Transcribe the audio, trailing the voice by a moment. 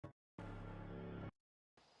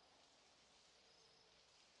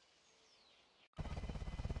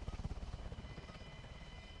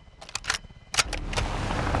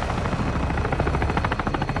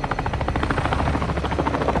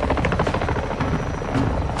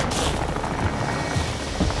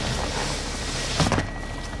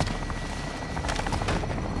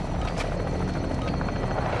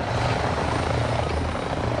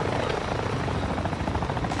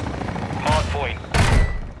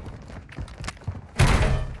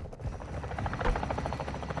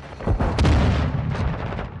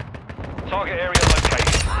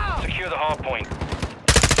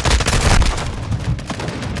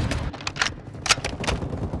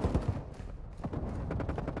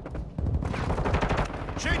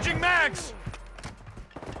Changing mags!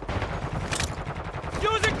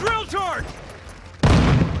 Using drill charge!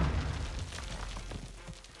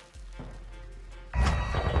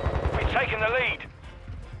 We've taken the lead.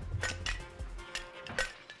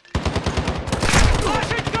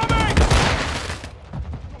 Flash incoming!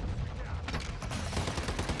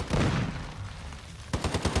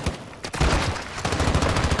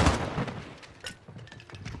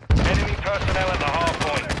 Enemy personnel at the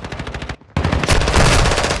hardpoint.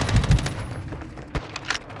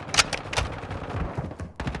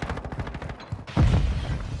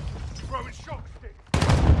 Throwing shock stick!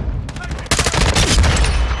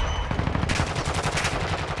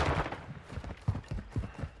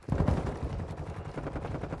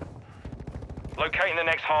 Locating the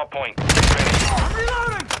next hardpoint. I'm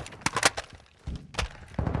reloading!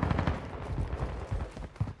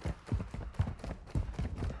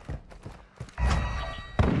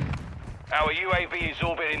 Our UAV is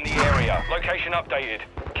orbiting the area. Location updated.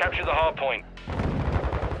 Capture the hardpoint.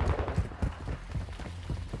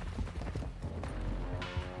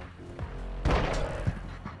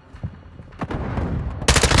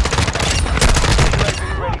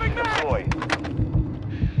 UAV ready to deploy.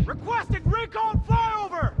 Requesting recon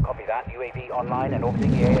flyover! Copy that. UAV online and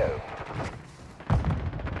orbiting the AO.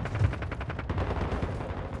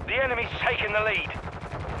 The enemy's taking the lead.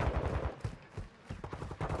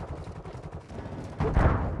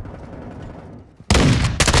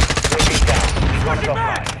 UAV down. One is Switching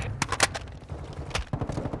back! offline.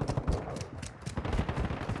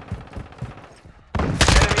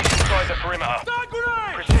 Enemies inside the perimeter. Stun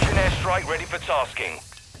grenade! Precision airstrike ready for tasking.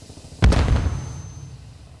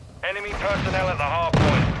 Enemy personnel at the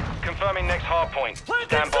hardpoint. Confirming next hardpoint. Planting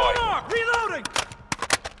Stand by. sonar! Reloading!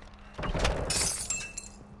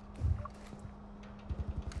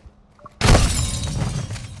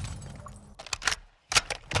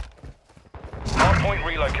 Hardpoint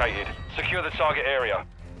relocated. Secure the target area.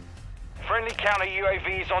 Friendly counter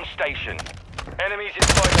UAV is on station. Enemies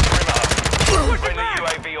inside the perimeter. Push it Friendly back!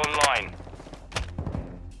 UAV online.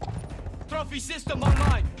 Trophy system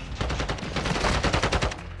online!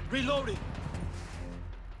 Reloading!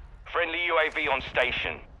 Friendly UAV on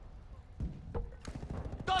station.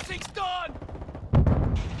 Nothing's done!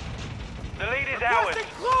 The lead is ours.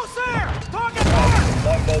 Requesting close air! Target marked!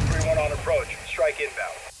 Longbow 3-1 on approach. Strike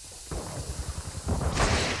inbound.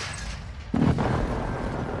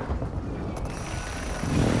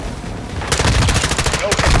 No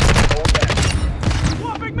hit. Hold back.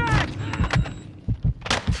 Swapping mag!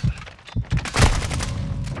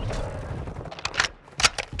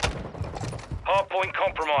 Hardpoint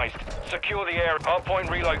compromised. Secure the area. Hardpoint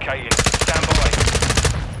relocating. Stand by.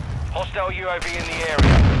 Hostile UAV in the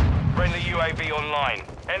area. Friendly UAV online.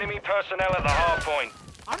 Enemy personnel at the hardpoint.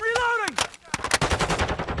 I'm reloading!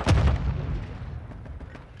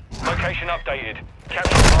 Location updated.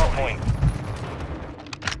 Capture the hardpoint.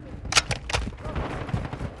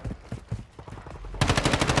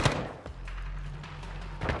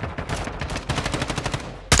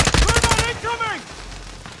 Thermite incoming!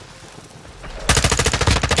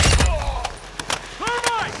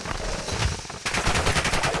 Thermite!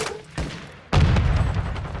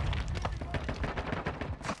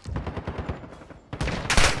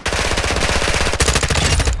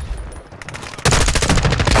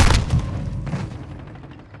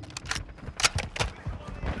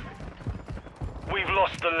 We've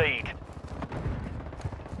lost the lead.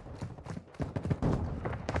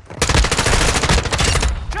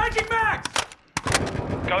 Changing mags!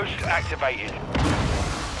 Ghost activated.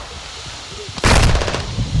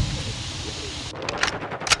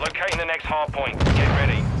 Locating the next hardpoint. Get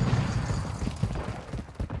ready.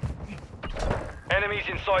 Enemies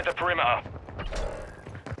inside the perimeter.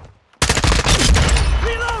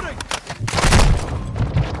 Reloading!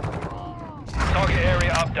 Target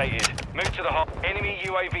area updated. Move to the hot. Enemy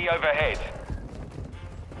UAV overhead.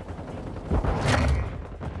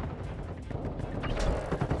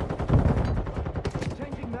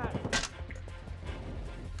 Changing mags.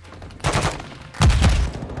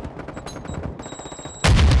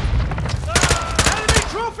 Enemy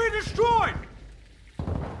trophy destroyed!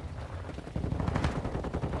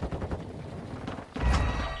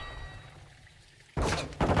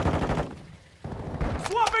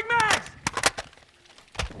 Swapping mags!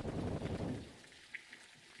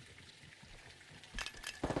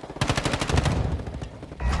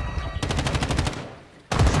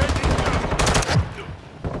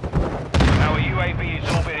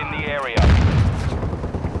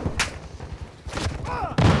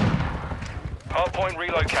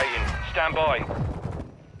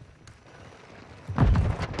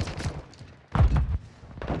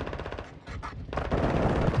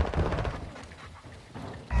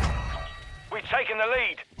 taken the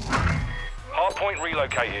lead. Hardpoint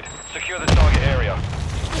relocated. Secure the target area.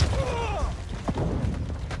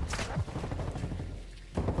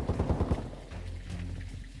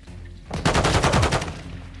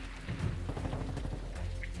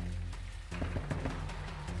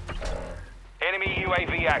 Enemy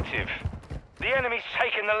UAV active. The enemy's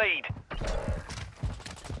taken the lead.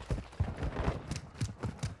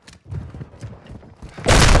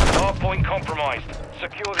 Hardpoint compromised.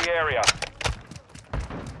 Secure the area.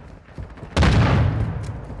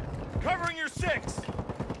 Covering your 6!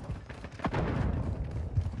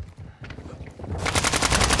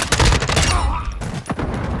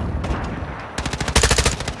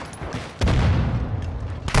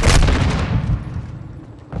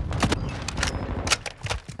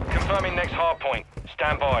 Confirming next hardpoint.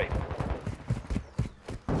 Stand by.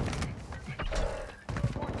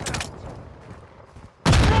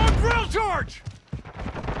 Strong drill charge!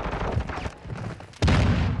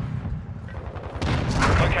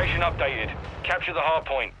 Location updated. Capture the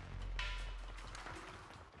hardpoint.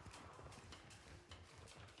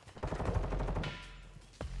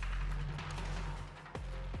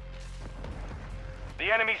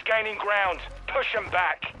 The enemy's gaining ground. Push them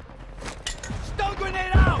back. Stun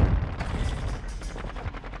grenade out!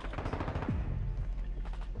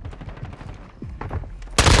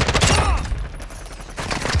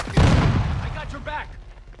 I got your back!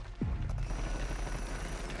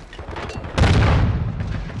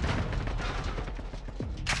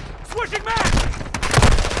 Switching back!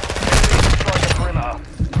 Destroy the perimeter.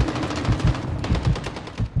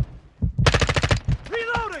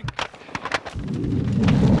 Reloading!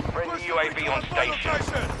 Friendly UAV on station.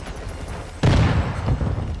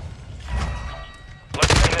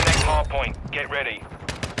 Locating the next hardpoint. Get ready.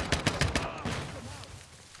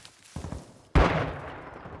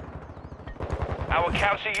 Our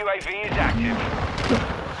counter UAV is active.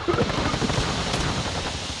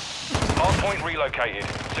 Hardpoint relocated.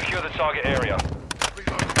 Secure the target area.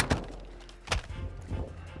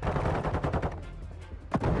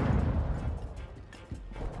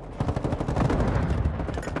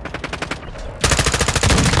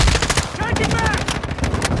 Changing back!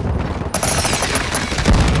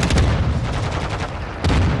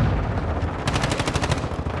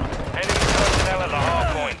 Enemy personnel at the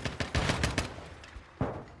hardpoint.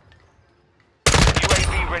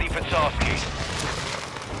 UAV ready for tasking.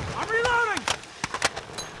 I'm reloading!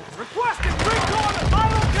 Requesting recon at my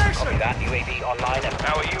location! Copy that. UAV online and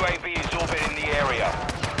Our UAV is orbiting the area.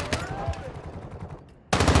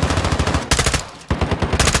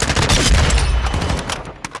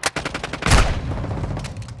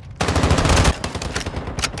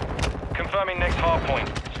 Confirming next hardpoint.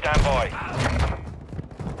 Stand by.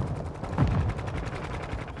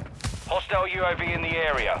 Hostile UAV in the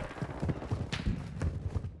area.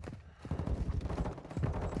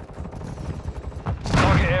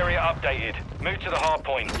 Target area updated. Move to the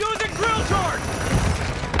hardpoint. Using drill charge!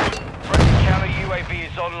 Friendly counter UAV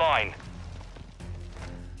is online.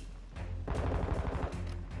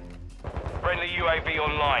 Friendly UAV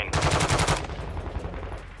online.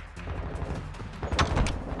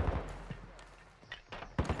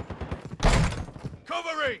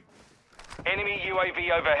 Covering! Enemy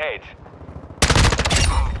UAV overhead.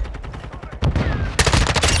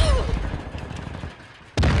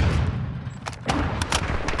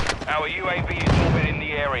 Our UAV is orbiting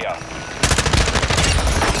the area.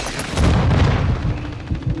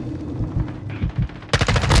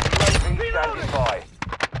 UAV standing by.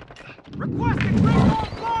 Requesting recon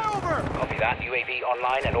flyover! copy that. UAV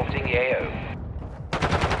online and orbiting the AO.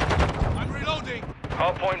 I'm reloading!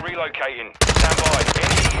 Hardpoint relocating. Stand by.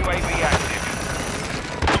 Enemy UAV active.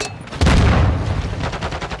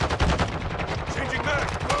 Changing back!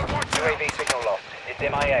 Watch out! UAV signal lost. It's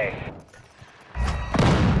MIA.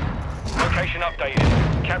 Location updated.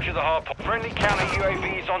 Capture the hardpoint. Friendly counter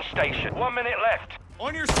UAV is on station. 1 minute left.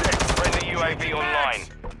 On your 6! Friendly UAV online.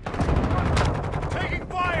 Taking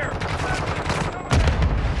fire!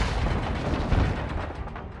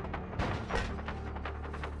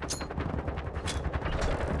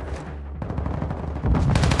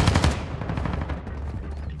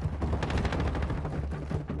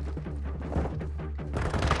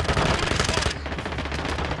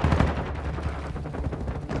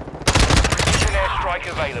 Precision airstrike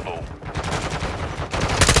available.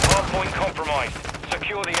 Hardpoint compromised.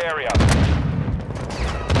 Secure the area.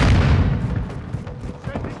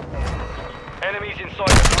 Enemies inside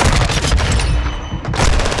the perimeter.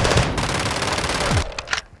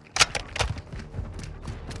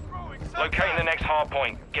 Locating the next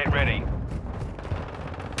hardpoint. Get ready.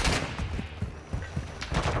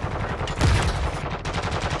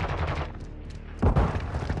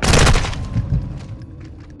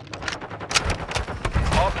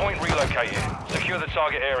 relocated. Secure the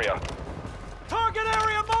target area. Target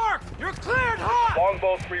area marked! You're cleared hot!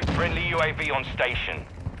 Longbow 3. Friendly UAV on station.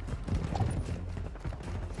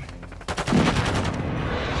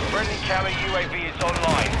 Friendly counter UAV is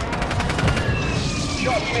online.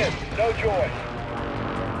 Shot missed. No joy.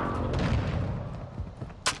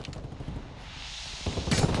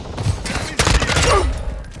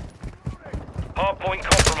 Hardpoint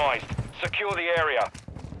compromised. Secure the area.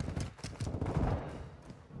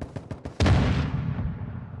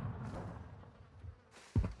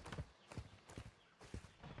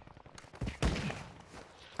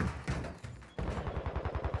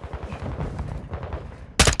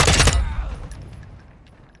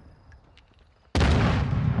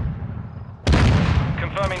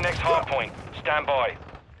 Confirming next hardpoint. Stand by.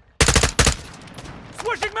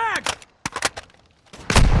 Switching mag!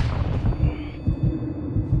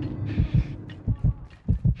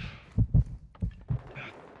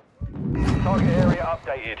 Target area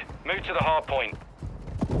updated. Move to the hardpoint.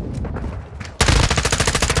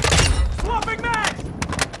 Swapping mag!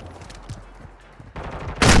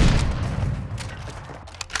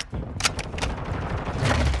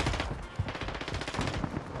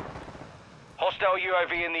 Hostile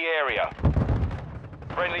UAV in the area.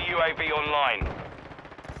 Friendly UAV online.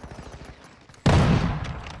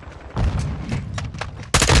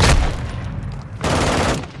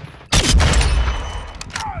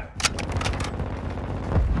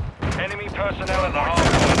 Enemy personnel at the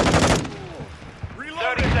hardpoint.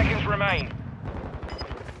 30 seconds remain.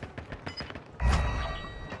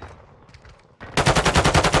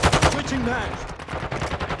 Switching mag!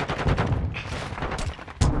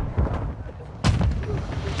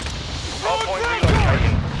 Hardpoint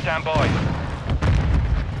relocating. Stand by.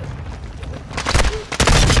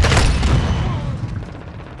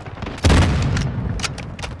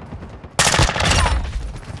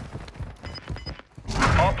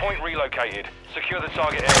 Hardpoint relocated. Secure the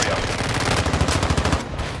target area.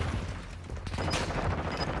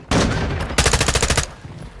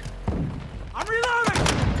 I'm reloading!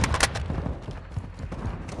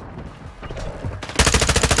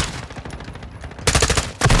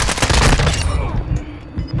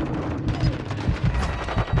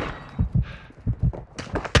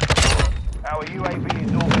 Our UAV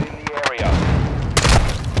is orbiting the area.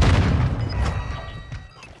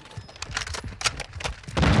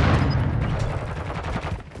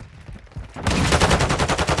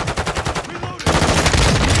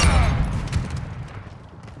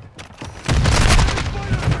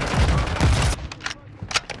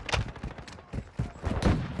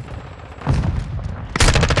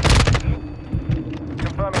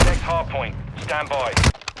 Confirming next hardpoint. Stand by.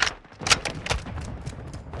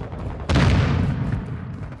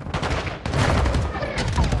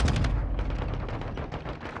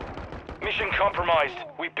 Mission compromised.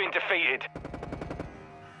 We've been defeated.